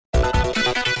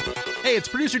Hey, it's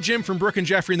producer Jim from Brooke and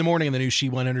Jeffrey in the morning on the new She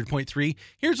 100.3.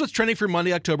 Here's what's trending for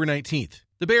Monday, October 19th.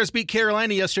 The Bears beat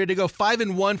Carolina yesterday to go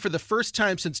 5-1 for the first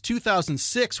time since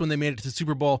 2006 when they made it to the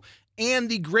Super Bowl, and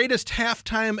the greatest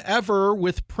halftime ever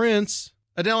with Prince.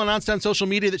 Adele announced on social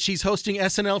media that she's hosting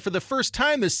SNL for the first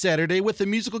time this Saturday with the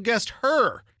musical guest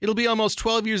Her. It'll be almost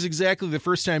 12 years exactly the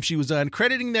first time she was on,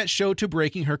 crediting that show to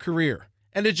breaking her career.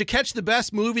 And did you catch the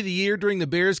best movie of the year during the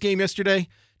Bears game yesterday?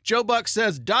 Joe Buck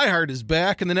says Die Hard is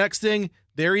back, and the next thing,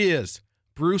 there he is.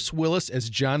 Bruce Willis as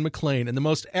John McClane in the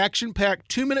most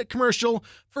action-packed 2-minute commercial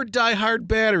for Die Hard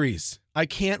batteries. I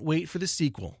can't wait for the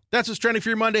sequel. That's what's trending for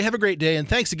your Monday. Have a great day, and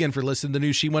thanks again for listening to the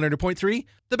new She 100.3,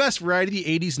 the best variety of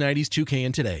the 80s, 90s, 2K,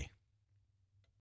 and today.